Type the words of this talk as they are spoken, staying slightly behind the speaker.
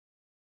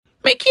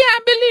Me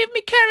can't believe me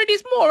carry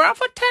this motor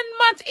for 10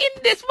 months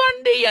in this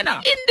one day, you know.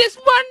 In this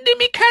one day,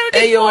 me carry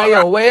this motor. Hey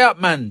yo, way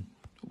up, man.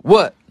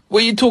 What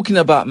are you talking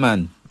about,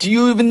 man? Do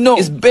you even know?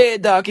 It's bare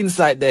dark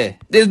inside there.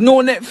 There's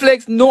no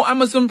Netflix, no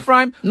Amazon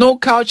Prime, no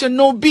couch and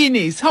no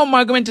beanies. How am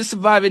I going to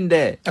survive in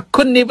there? I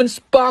couldn't even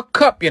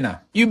spark up, you know.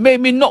 You made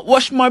me not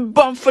wash my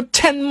bum for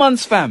 10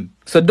 months, fam.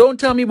 So don't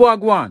tell me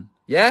wagwan.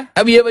 Yeah?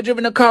 Have you ever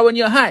driven a car when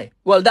you're high?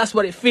 Well, that's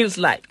what it feels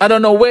like. I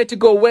don't know where to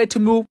go, where to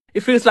move.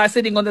 It feels like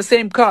sitting on the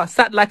same car,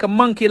 sat like a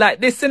monkey like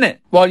this, innit?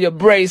 While your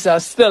brakes are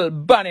still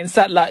burning,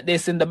 sat like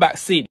this in the back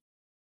seat.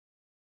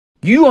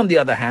 You, on the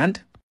other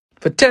hand,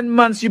 for 10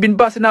 months you've been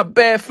busting up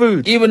bare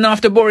food. Even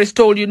after Boris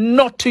told you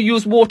not to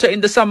use water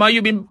in the summer,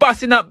 you've been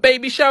busting up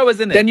baby showers,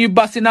 innit? Then you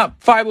busting up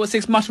 5 or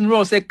 6 mushroom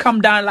rolls. They come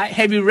down like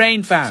heavy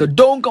rain, fam. So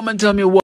don't come and tell me what